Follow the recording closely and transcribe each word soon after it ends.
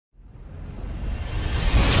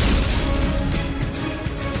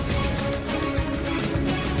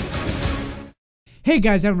Hey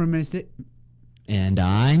guys, I missed it. And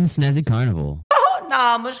I'm Snazzy Carnival. Oh, no,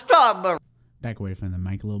 I'm a strawberry. Back away from the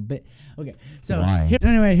mic a little bit. Okay, so Why?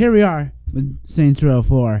 Anyway, here we are with Saints Row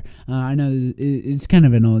 4. I know it's kind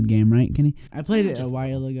of an old game, right, Kenny? I played it a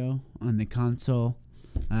while ago on the console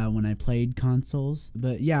when I played consoles.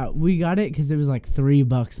 But yeah, we got it because it was like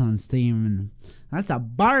 $3 on Steam, and that's a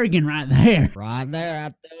bargain right there. Right there,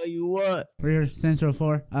 I tell you what. We're here, Saints Row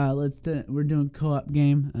 4. We're doing co-op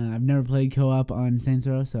game. I've never played co-op on Saints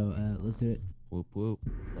Row, so let's do it. Whoop whoop.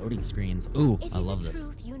 Loading screens. Ooh, I love this. It is a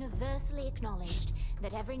truth universally acknowledged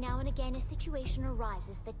that every now and again a situation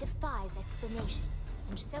arises that defies explanation.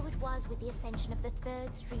 And so it was with the ascension of the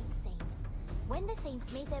 3rd Street Saints. When the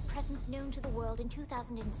Saints made their presence known to the world in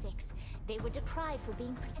 2006, they were decried for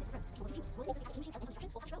being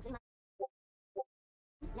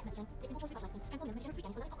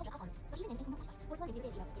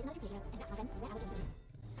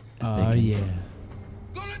Oh yeah.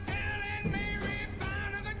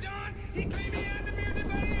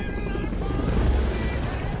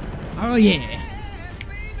 Oh yeah.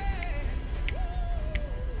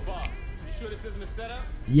 Boss, you sure this isn't a setup?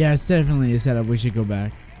 Yeah, it's definitely a setup. We should go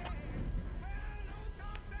back.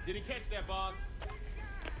 Did he catch that, boss?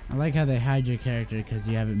 I like how they hide your character because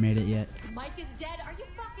you haven't made it yet. Mike is dead. Are you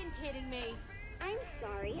fucking kidding me? I'm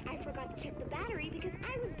sorry, I forgot to check the battery because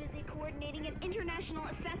I was busy coordinating an international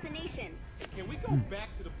assassination. Hey, can we go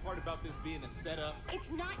back to the part about this being a setup? It's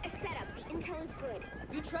not a setup. The intel is good.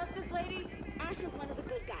 You trust this lady? Asha's one of the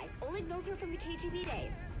good guys. Oleg knows her from the KGB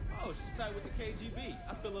days. Oh, she's tight with the KGB.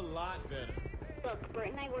 I feel a lot better. Look, Bert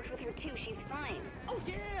and I worked with her too. She's fine. Oh,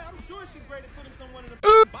 yeah, I'm sure she's great at putting someone in a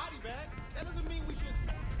body bag. That doesn't mean we should...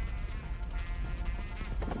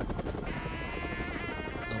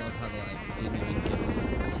 I love how they like didn't even give him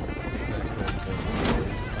just like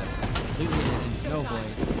completely didn't, no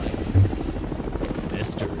voice. It's like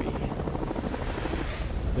mystery.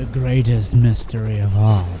 The greatest mystery of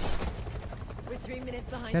all. We're 3 minutes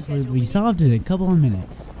behind That schedule. we solved it in a couple of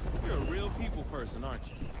minutes. You're a real people person, aren't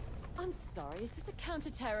you? I'm sorry. Is this a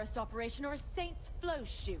counter-terrorist operation or a Saints flow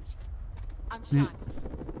shoot? I'm Sean.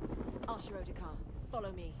 Asha Odekar.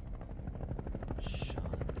 Follow me.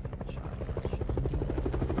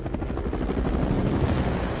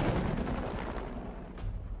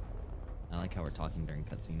 I like how we're talking during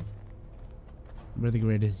cutscenes. We're the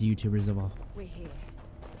greatest YouTubers of all. We're here.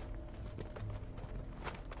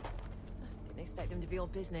 Didn't expect them to be all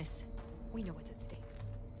business. We know what's at stake.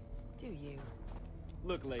 Do you?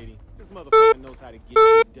 Look, lady, this motherfucker knows how to get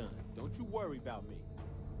shit done. Don't you worry about me.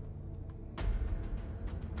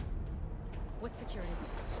 What's security?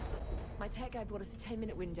 My tech guy brought us a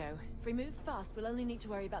 10-minute window. If we move fast, we'll only need to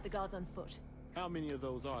worry about the guards on foot. How many of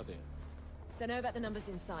those are there? Don't know about the numbers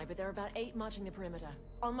inside, but there are about 8 marching the perimeter.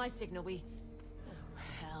 On my signal, we... Oh,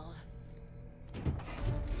 hell.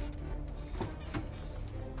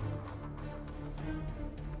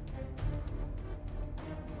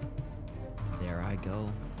 There I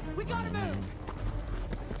go. We gotta move!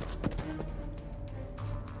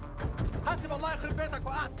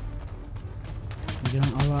 You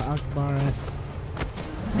don't Allah Akbar us.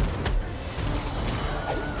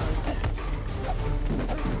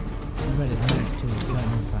 Everybody back to the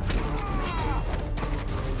gunfire.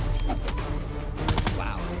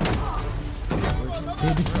 Wow. We're just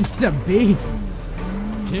Dude, this is a beast.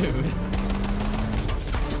 dude.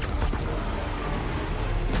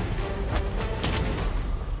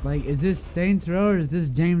 Like, is this Saints Row or is this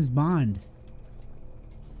James Bond?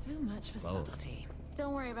 So much for subtlety.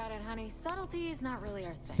 Don't worry about it, honey. Subtlety is not really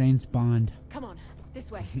our thing. Saints Bond. Come on, this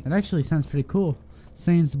way. That actually sounds pretty cool.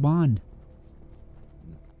 Saints Bond.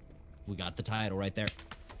 We got the title right there.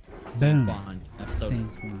 Saints Boom. Bond episode.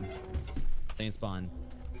 Saints Bond. Saints Bond.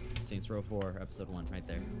 Saints Row 4 episode 1 right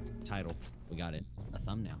there. Title. We got it. A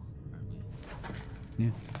thumbnail. Aren't we?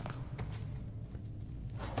 Yeah.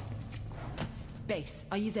 Base,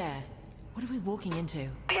 are you there? What are we walking into?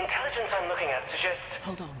 The intelligence I'm looking at suggests...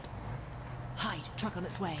 Hold on. Hide. Truck on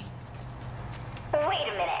its way. Wait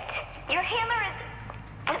a minute. Your handler is...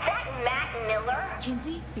 Was that Matt Miller?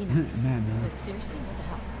 Kinsey, be nice. Matt Miller. But seriously, what the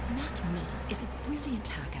hell? Matt Miller is a brilliant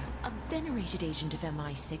hacker, a venerated agent of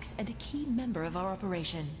MI6, and a key member of our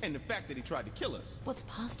operation. And the fact that he tried to kill us. What's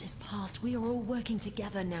past is past. We are all working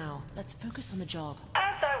together now. Let's focus on the job.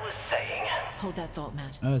 As I was saying... Hold that thought,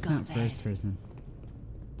 Matt. Oh, it's not Guards ahead. first person.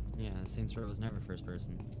 Yeah, Saints Row was never first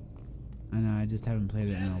person. I know, I just haven't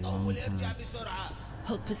played it in a long time.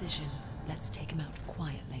 Hold position. Let's take him out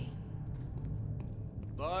quietly.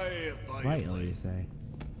 Quietly, you say.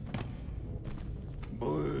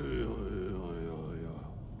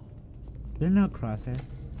 There are no crosshair.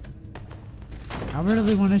 I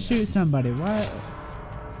really want to shoot somebody. What?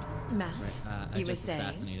 Matt, I you were just saying?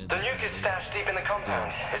 assassinated The this nuke guy. is stashed deep in the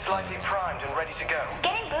compound. It's likely primed and ready to go.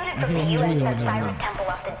 Getting booted I from can't the hear you USS over Cyrus there. Temple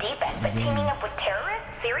off the deep end, but teaming up with terrorists?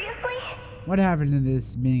 Seriously? What happened to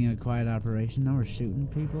this being a quiet operation? Now we're shooting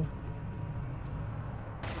people.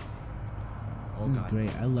 Oh This is god.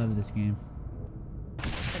 great. I love this game.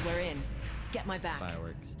 And we're in. Get my back.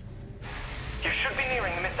 Fireworks. You should be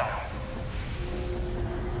nearing the missile.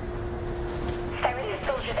 Cyrus has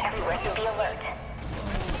soldiers everywhere, so be alert.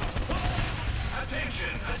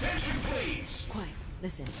 Attention, please. Quiet.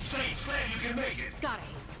 Listen. Saints, glad you can make it. Got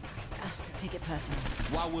it. Don't take it personal.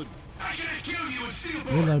 Why would I should have killed you in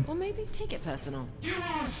Steelport. Reload. Or maybe take it personal. You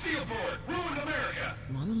ruined Steelport, ruined America.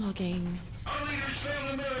 Monologuing. Our leaders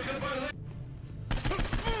failed America by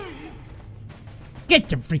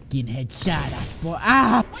Get your freaking head shot off, boy.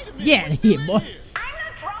 Ah! Get out of here, boy. I'm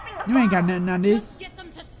not dropping the You ain't got nothing on this. Get them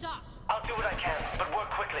to stop. I'll do what I can, but work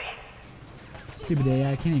quickly. Stupid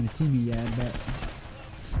AI can't even see me yet, but.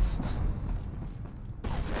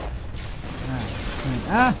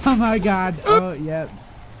 Ah, oh my god. Oh, yep.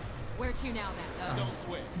 Where to now, then? Don't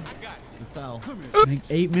sweat. I got it. You fell. Like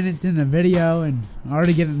 8 minutes in the video and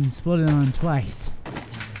already getting exploded on twice.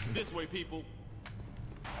 This way, people.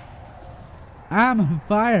 I'm on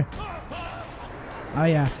fire. Oh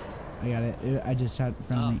yeah, I got it. I just shot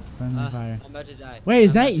friendly fire. I'm about to die. Wait,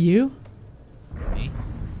 is I'm that you? about to- Me?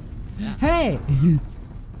 Yeah. Hey!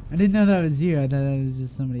 I didn't know that was you. I thought that was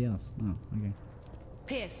just somebody else. Oh, okay.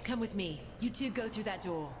 Pierce, come with me. You two go through that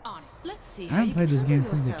door. On. Let's see. I haven't played this game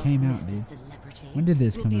since it came out, dude. When did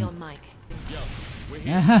this we'll come be out? on mic. Yo, we're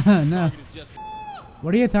here. Yeah, no. Target is just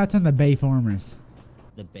What are your thoughts on the Bayformers?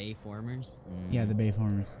 The Bayformers? Yeah, the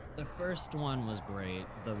Bayformers. The first one was great.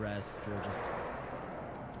 The rest were just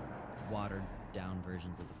watered down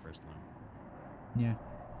versions of the first one. Yeah.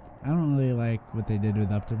 I don't really like what they did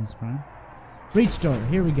with Optimus Prime. Breach door.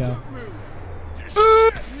 Here we go.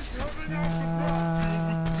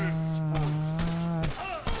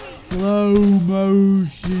 Slow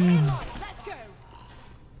motion. Let's go.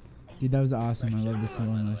 Dude, that was awesome. I love the slow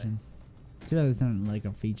motion. Too bad it's not like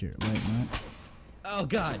a feature. Wait, what? Oh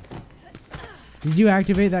god! Did you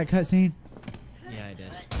activate that cutscene? Yeah, I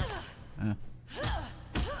did.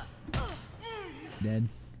 Oh. Dead.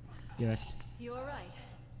 Get wrecked. You all right?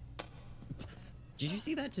 Did you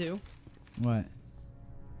see that too? What?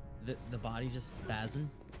 The body just spazzing?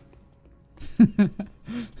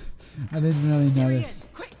 I didn't really There he notice. is.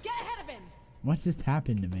 Quick, get ahead of him. What just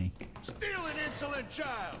happened to me? Steal an insolent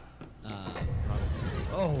child.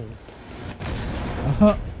 Probably.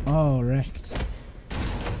 Oh, oh, wrecked.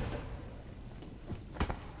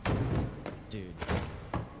 Dude.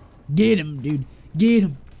 Get him, dude. Get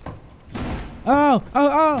him. Oh, oh,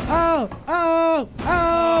 oh, oh, oh,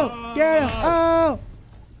 oh. Get him. Oh.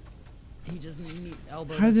 He just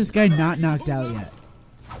elbowed. How is us. this guy not knocked out yet?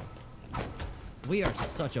 We are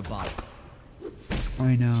such a bots.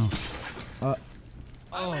 I know.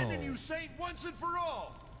 I'm ending you, Saint, once and for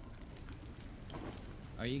all.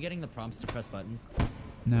 Are you getting the prompts to press buttons?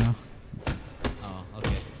 No. Oh,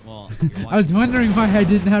 okay. Well, you're I was watching. wondering why I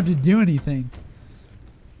didn't have to do anything.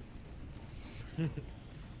 You're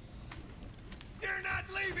not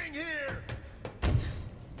leaving here.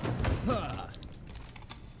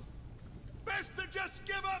 Best to just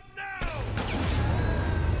give up now.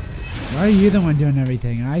 Why are you the one doing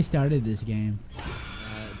everything? I started this game.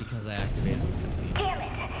 Because I activated the cutscene. Damn it!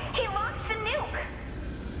 He launched the nuke!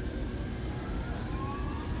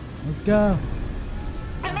 Let's go.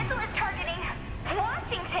 The missile is targeting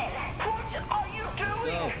Washington! What are you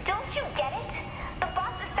doing? go. Don't you get it? The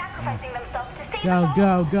bots are sacrificing themselves to save Go, us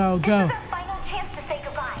all. go, go, This go. is our final chance to say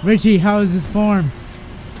goodbye. Richie, how is this form?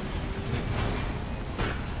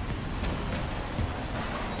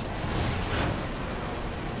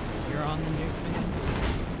 You're on the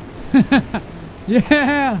nuke, man.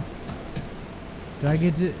 Yeah. Do I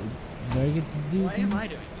get to do Why am things? I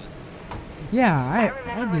doing this? I Yeah,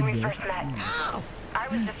 remember I when we did this. first met. I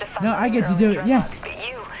was just a fun No, I get to do it. girl Yes. But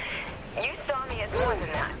you saw me as more than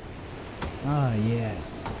that. Oh,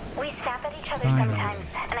 yes. We snap at each other Finally. sometimes,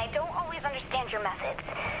 and I don't always understand your methods.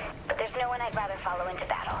 But there's no one I'd rather follow into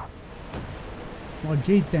battle. Well,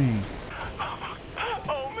 gee, thanks.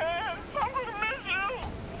 Oh man, I'm gonna miss you!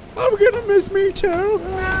 I'm gonna miss me too.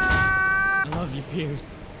 I love you,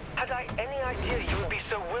 Pierce. Had I any idea you would be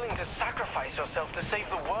so willing to sacrifice yourself to save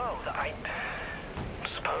the world, I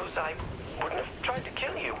suppose I wouldn't have tried to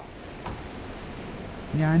kill you.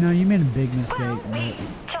 Yeah, I know you made a big mistake, Well, but we I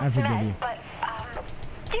just forgive met, you. but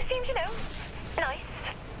you seem to know. Nice.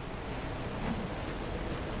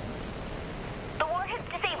 The warhead's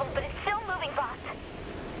disabled, but it's still moving fast.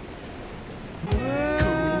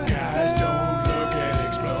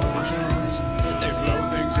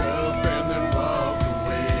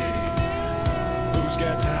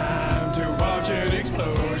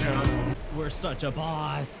 such a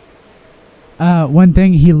boss. One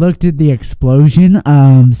thing, he looked at the explosion.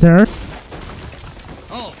 Sir?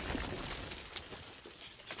 Oh.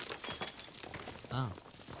 Oh.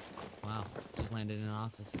 Wow. Just landed in an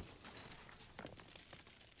office.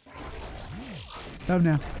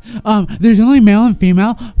 Thumbnail. There's only male and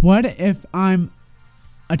female. What if I'm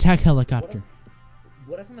a tech helicopter?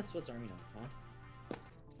 What if I'm a Swiss Army knife, huh?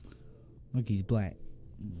 Look, he's black.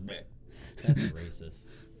 That's racist.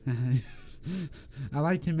 I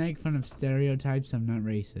like to make fun of stereotypes. I'm not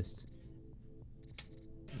racist.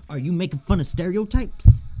 Are you making fun of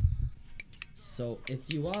stereotypes? So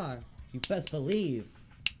if you are, you best believe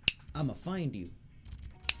I'ma find you.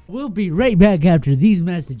 We'll be right back after these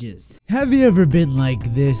messages. Have you ever been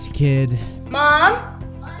like this, kid? Mom?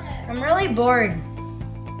 I'm really bored.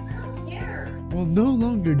 Well, no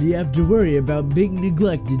longer do you have to worry about being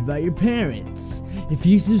neglected by your parents. If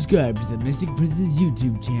you subscribe to the Mystic Princess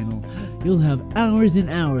YouTube channel, you'll have hours and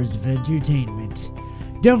hours of entertainment.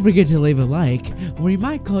 Don't forget to leave a like, or you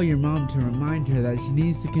might call your mom to remind her that she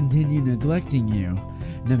needs to continue neglecting you.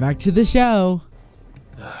 Now back to the show.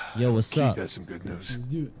 Yo, what's up? Got some good news. Let's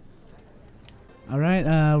do it. Alright,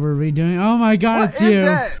 we're redoing. Oh my god, it's you.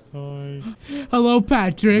 That? Hello,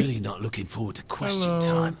 Patrick. Really not looking forward to question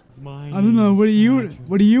time. I don't know. What do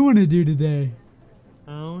you want to do today?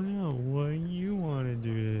 I don't know. What do you want to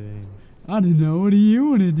do today? I don't know. What do you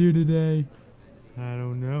want to do today? I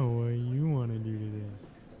don't know. What do you want to do today?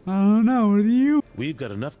 I don't know. What do you? We've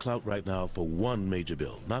got enough clout right now for one major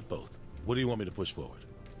bill, not both. What do you want me to push forward?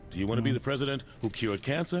 Do you want to be the president who cured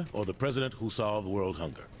cancer or the president who solved world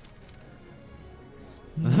hunger?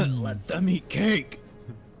 Let them eat cake.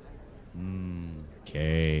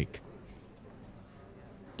 Cake.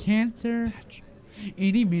 Cancer.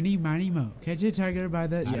 Eeny, meeny, miny, mo. Catch a tiger by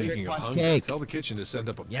the... Speaking of hunger, cake. tell the kitchen to send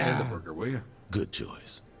up a Yeah. panda burger, will you? Good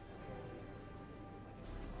choice.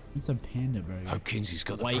 It's a panda burger. How Kinsey's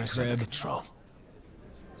got the White press under crib. control.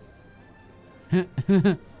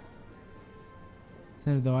 Instead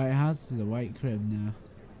of the White House, it's the White Crib now.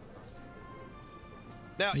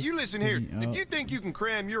 Now, you listen here. Oh. If you think you can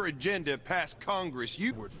cram your agenda past Congress,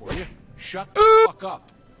 you... Word for you. Shut the fuck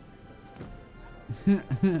up.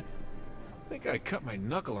 I think I cut my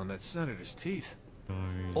knuckle on that senator's teeth.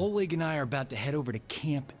 Oleg and I are about to head over to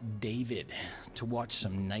Camp David to watch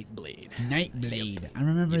some Nightblade. Nightblade. I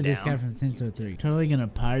remember You this down? guy from Censorship 3. Totally gonna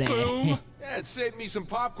party. Boom. Yeah, it saved me some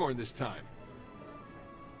popcorn this time.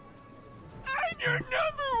 I'm your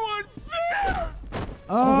 #1 fan!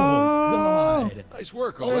 Oh, God. Nice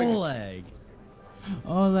work, Oleg. Oleg.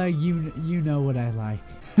 Oleg, you know what I like.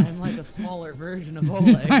 I'm like a smaller version of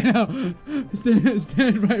Oleg. I know.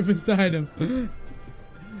 Stand right beside him.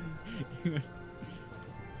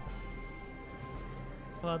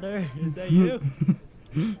 Father, is that you?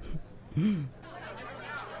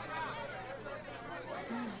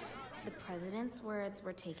 The president's words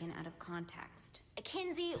were taken out of context.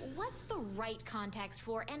 Kinsey, what's the right context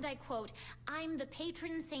for, and I quote, "I'm the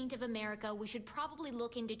patron saint of America. We should probably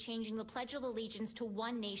look into changing the Pledge of Allegiance to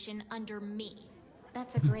one nation under me"?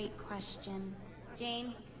 That's a great question.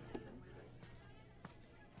 Jane?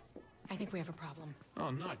 I think we have a problem.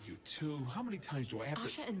 Oh, not you two. How many times do I have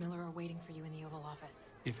Asha and Miller are waiting for you in the Oval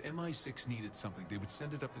Office. If MI6 needed something, they would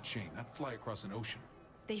send it up the chain, not fly across an ocean.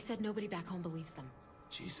 They said nobody back home believes them.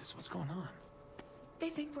 Jesus, what's going on? They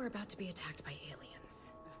think we're about to be attacked by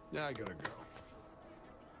aliens. Yeah, I gotta go.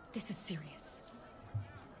 This is serious.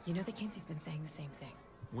 You know that Kinsey's been saying the same thing.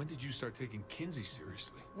 When did you start taking Kinsey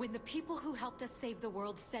seriously? When the people who helped us save the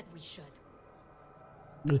world said we should.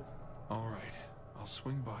 All right, I'll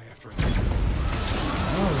swing by after I...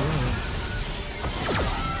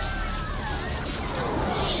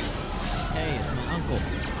 Hey, it's my uncle.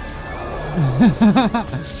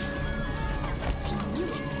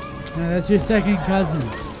 No, that's your second cousin.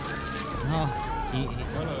 Oh,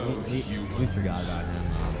 we forgot about him.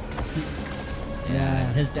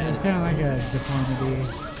 Yeah, his dad. It's kind of like a deformity.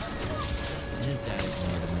 His dad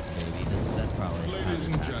ignored him as a baby. That's probably how Ladies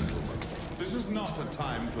this and happened. gentlemen, this is not a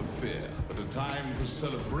time for fear, but a time for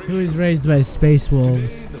celebration. Who was raised by space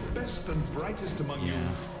wolves. Today, the best and brightest among you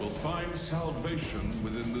will find salvation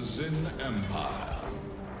within the Zin Empire.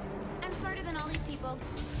 I'm smarter than all these people.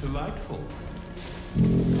 Delightful.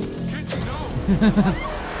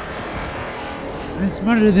 I'm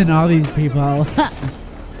smarter than all these people. I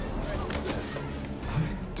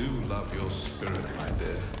do love your spirit, my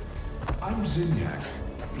dear. I'm Zinyak.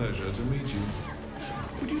 Pleasure to meet you.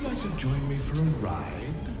 Would you like to join me for a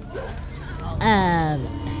ride?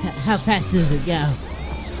 How fast does it go?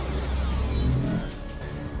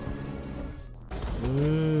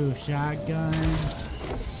 Ooh, shotgun.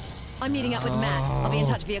 I'm meeting up with Matt. I'll be in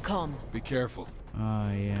touch via comm. Be careful.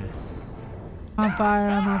 Oh, yes. I'm on fire,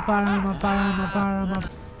 I'm on fire, I'm on fire, I'm on fire, I'm on fire.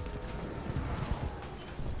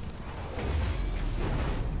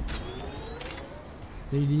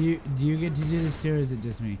 So do you get to do this too, or is it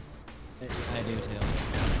just me? I do too.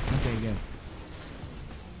 Okay, good.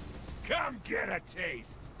 Come get a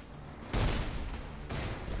taste.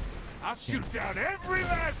 I'll shoot down every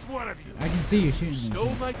last one of you. I can see you shooting Stole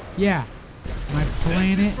them. my Yeah, my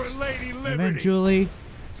planet. This is for Lady Liberty. Eventually,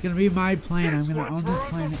 it's gonna be my planet. This I'm gonna one's own this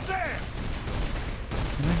for Uncle planet. Sam.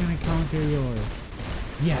 I'm not gonna conquer yours.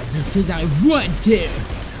 Yeah, just because I want to.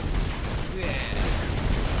 Yeah.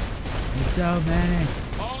 There's so many.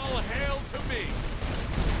 All hail to me.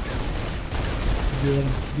 Get him,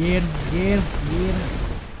 get him, get him, get him.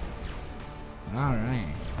 All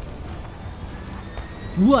right.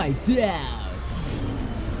 Wiped out.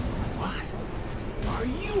 What? Are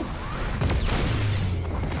you?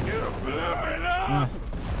 You blew it up.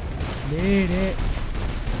 Did it.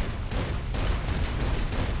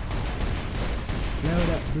 Blow it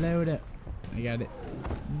up, blow it up. I got it.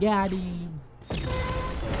 Got him. Did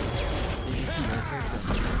you see your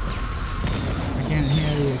I can't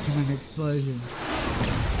hear you. Too many explosions.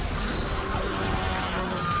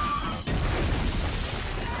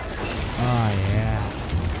 Oh, yeah.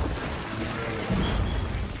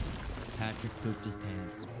 Patrick pooped his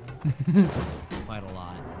pants. Quite a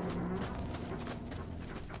lot.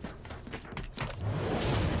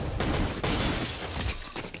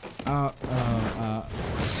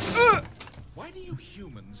 Why do you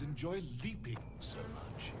humans enjoy leaping so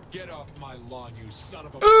much? Get off my lawn, you son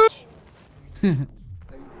of a bitch! Are you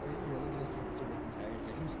really gonna censor this entire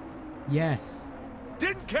thing? Yes.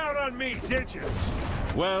 Didn't count on me, did you?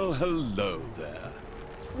 Well, hello there.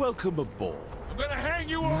 Welcome aboard. I'm gonna hang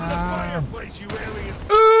you over the fireplace, you alien.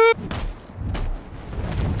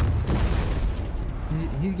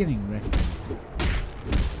 He's getting wrecked.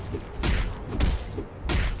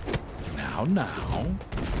 Now,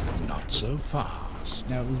 not so fast.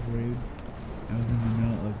 That was rude. I was in the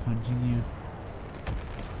middle of punching you.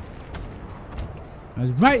 I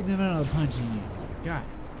was right in the middle of punching you. God.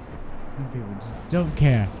 Some people just don't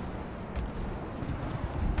care.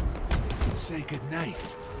 Say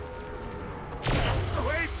goodnight.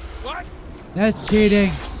 Wait, what? That's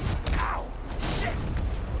cheating. Ow! Shit!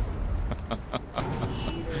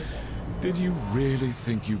 Did you really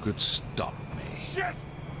think you could stop me? Shit!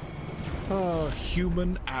 Oh,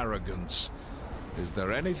 human arrogance. Is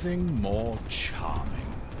there anything more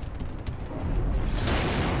charming?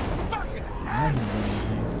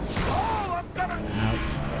 Oh, I'm gonna...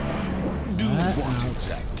 Do what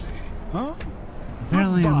exactly? Huh?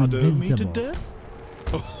 Apparently I'm Bravado me to invincible. death?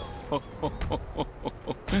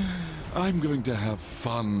 I'm going to have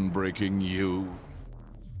fun breaking you.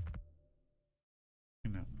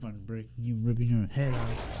 Gonna have fun breaking you, ripping your head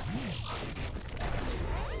off.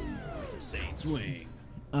 Saints wing.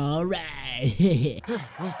 All right.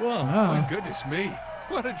 Whoa, my goodness me.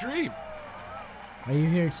 What a dream. Are you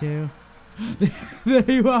here too? There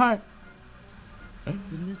you are.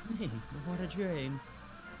 Goodness me, what a dream.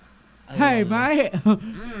 Hey, mate.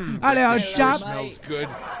 I know shop. Smells good.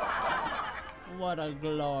 What a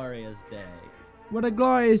glorious day. What a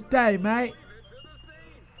glorious day, mate.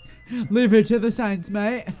 Leave it to the saints,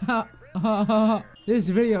 mate. This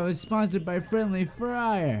video is sponsored by Friendly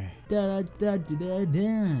Fryer. Da, da, da, da,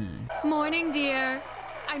 da. Morning, dear.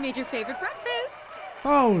 I made your favorite breakfast.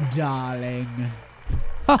 Oh, darling.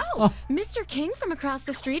 Oh, Mr. King from across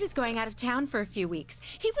the street is going out of town for a few weeks.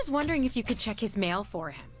 He was wondering if you could check his mail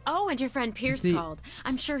for him. Oh, and your friend Pierce called.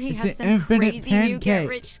 I'm sure he has some crazy new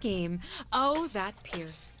get-rich scheme. Oh, that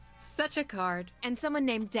Pierce. Such a card. And someone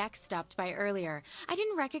named Dex stopped by earlier. I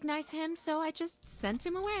didn't recognize him, so I just sent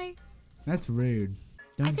him away. That's rude.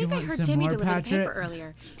 Don't I think you I want heard some Timmy more, deliver the Patrick? paper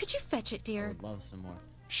earlier. Could you fetch it, dear? I would love some more.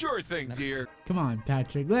 Sure thing, dear. Come on,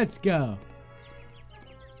 Patrick. Let's go.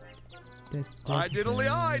 I diddly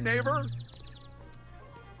eye, neighbor.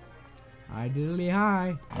 I diddly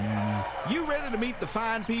hi. You ready to meet the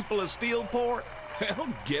fine people of Steelport?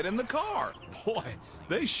 Well, get in the car. Boy,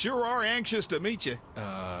 they sure are anxious to meet you.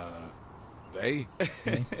 They?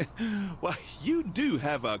 Well, you do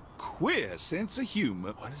have a queer sense of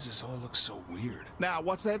humor. Why does this all look so weird? Now,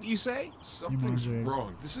 what's that you say? Something's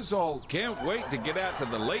wrong. This is all... Can't wait to get out to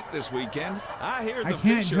the lake this weekend. I hear the I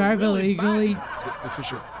can't fish are drive really illegally. The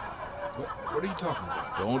fish are... What are you talking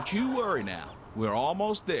about? Don't you worry now. We're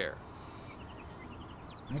almost there.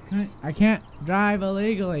 I can't drive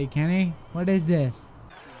illegally, Kenny. What is this?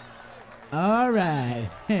 All right.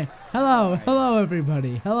 Hello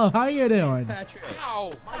everybody. Hello, how you doing? Patrick.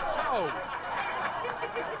 Ow, my toe.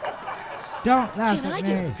 Don't laugh Can at I me.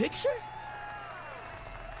 get a picture?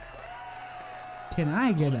 Can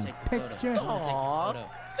I get a Take the photo. picture? I wanna take the Aw, photo.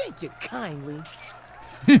 thank you kindly.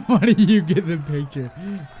 Why do you get the picture?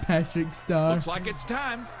 Patrick Star. Looks like it's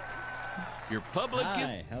time. Your public.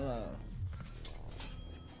 Hi, hello.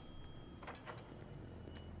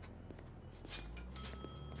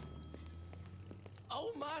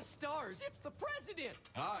 Oh my stars, it's the president!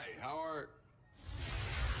 Hi, how are...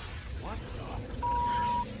 What the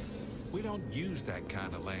We don't use that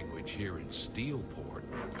kind of language here in Steelport.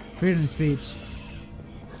 Freedom of speech.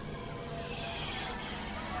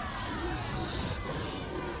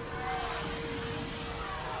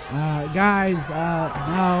 Guys,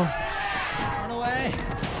 no. Run away.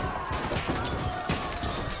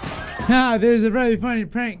 There's a really funny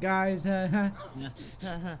prank, guys. It's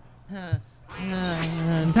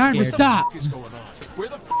time to stop. What is going on? Where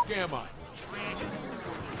the f am I?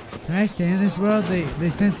 Can I stay in this world? They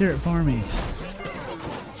censor it for me.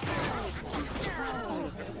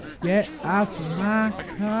 Get out of my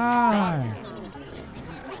car.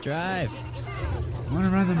 Drive. I want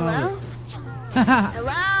to run them Hello? over.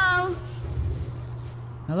 Hello?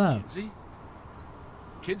 Hello. Kinsey?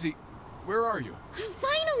 Kinsey, where are you?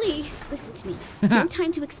 Finally! Listen to me. No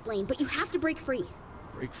time to explain, but you have to break free.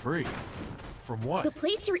 Break free? From what? The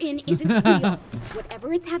place you're in isn't real.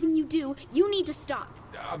 Whatever it's having you do, you need to stop.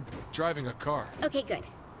 I'm driving a car. Okay, good.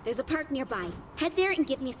 There's a park nearby. Head there and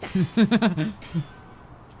give me a sec.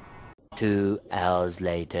 2 hours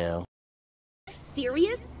later.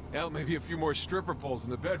 Serious? Hell, maybe a few more stripper poles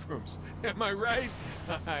in the bedrooms. Am I right?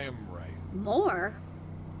 I am right. More?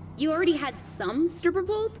 You already had some stripper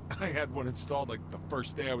poles? I had one installed like the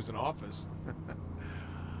first day I was in office.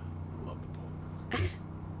 Love the poles.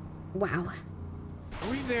 Wow. Are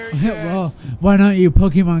we there yet? Well, why don't you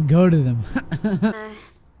Pokemon go to them?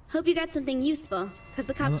 Hope you got something useful, because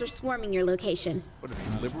the cops are swarming your location. What are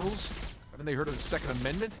they, liberals? Haven't they heard of the Second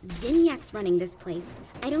Amendment? Zinniac's running this place.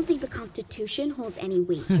 I don't think the Constitution holds any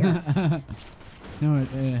weight here. No, it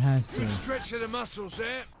has to. Good stretch of the muscles,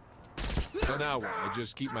 eh? So now what? I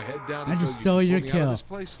just keep my head down I until just you stole can your pull me out of kill. this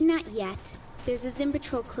place? Not yet. There's a Zim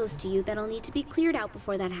patrol close to you that'll need to be cleared out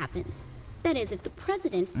before that happens. That is, if the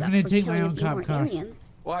president's I'm up gonna for take my killing a own few cop more car.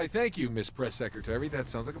 aliens. Why, thank you, Miss Press Secretary. That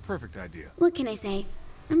sounds like a perfect idea. What can I say?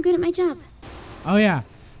 I'm good at my job. Oh yeah.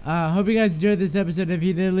 Hope you guys enjoyed this episode. If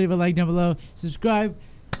you did, leave a like down below. Subscribe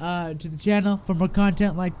to the channel for more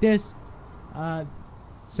content like this.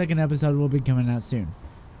 Second episode will be coming out soon.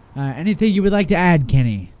 Anything you would like to add,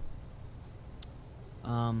 Kenny?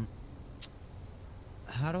 How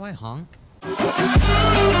do I honk?